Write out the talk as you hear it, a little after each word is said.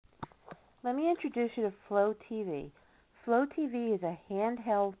Let me introduce you to Flow TV. Flow TV is a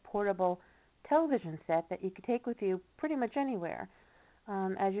handheld portable television set that you can take with you pretty much anywhere.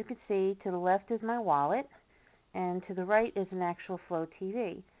 As you can see, to the left is my wallet, and to the right is an actual Flow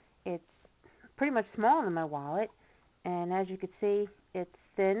TV. It's pretty much smaller than my wallet, and as you can see, it's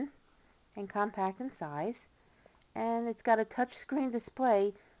thin and compact in size, and it's got a touchscreen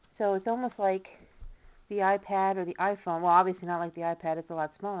display, so it's almost like the iPad or the iPhone. Well, obviously not like the iPad, it's a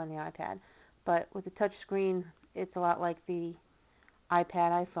lot smaller than the iPad, but with the touch screen, it's a lot like the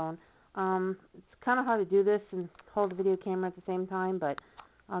iPad, iPhone. It's kind of hard to do this and hold the video camera at the same time, but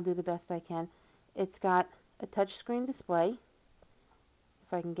I'll do the best I can. It's got a touch screen display,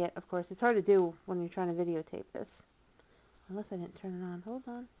 if I can get, of course, it's hard to do when you're trying to videotape this, unless I didn't turn it on. Hold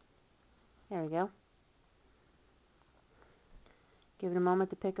on. There we go. Give it a moment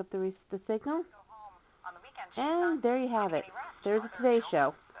to pick up the signal. And there you have it. There's a Today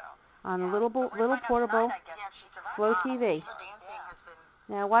Show on a little portable Flow TV.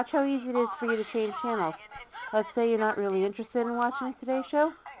 Now watch how easy it is for you to change channels. Let's say you're not really interested in watching the Today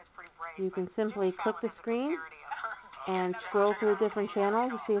Show. You can simply click the screen and scroll through the different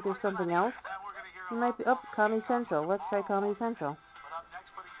channels to see if there's something else. You might be, Comedy Central. Let's try Comedy Central.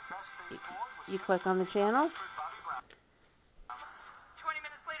 You click on the channel.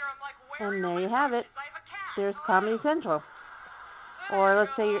 And there you have it. There's Comedy Central. Or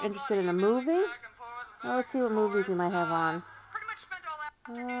let's say you're interested in a movie. Well, let's see what movies we might have on.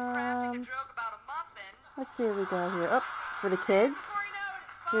 Let's see what we got here. Oh, for the kids,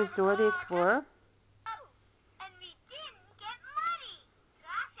 here's Dora the Explorer.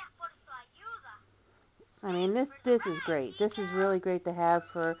 I mean, this is great. This is really great to have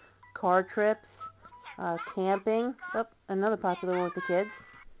for car trips, camping. Oh, another popular one with the kids.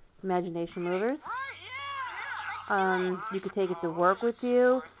 Imagination Movers. You could take it to work with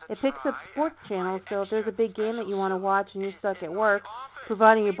you. It picks up sports channels, so if there's a big game that you want to watch and you're stuck at work,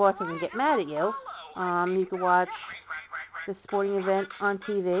 providing your boss doesn't get mad at you, you could watch the sporting event on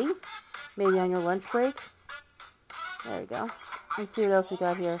TV, maybe on your lunch break. There we go. Let's see what else we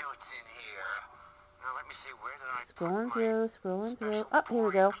got here. Scrolling through. Oh, here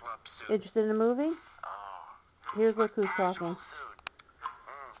we go. Interested in a movie? Here's Look Who's Talking.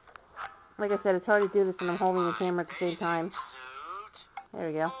 Like I said, it's hard to do this when I'm holding the camera at the same time. There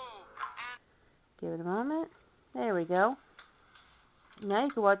we go. Give it a moment. There we go. Now you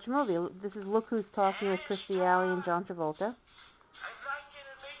can watch a movie. This is Look Who's Talking with Christy Alley and John Travolta.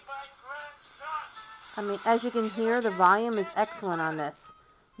 I mean, as you can hear, the volume is excellent on this.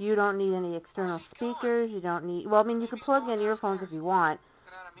 You don't need any external speakers. You don't need... Well, I mean, you can plug in earphones if you want.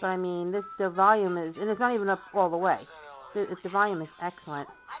 But, I mean, the volume is... And it's not even up all the way. The volume is excellent.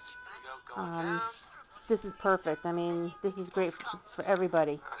 This is perfect. I mean, this is great for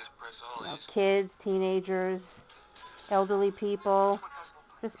everybody. You know, kids, teenagers, elderly people,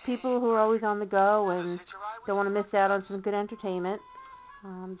 just people who are always on the go and don't want to miss out on some good entertainment.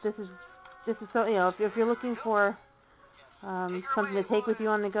 This is so, you know, if you're looking for something to take with you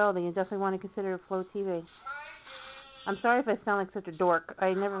on the go, then you definitely want to consider Flow TV. I'm sorry if I sound like such a dork.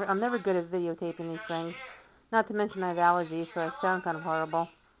 I'm never good at videotaping these things. Not to mention I have allergies, so I sound kind of horrible.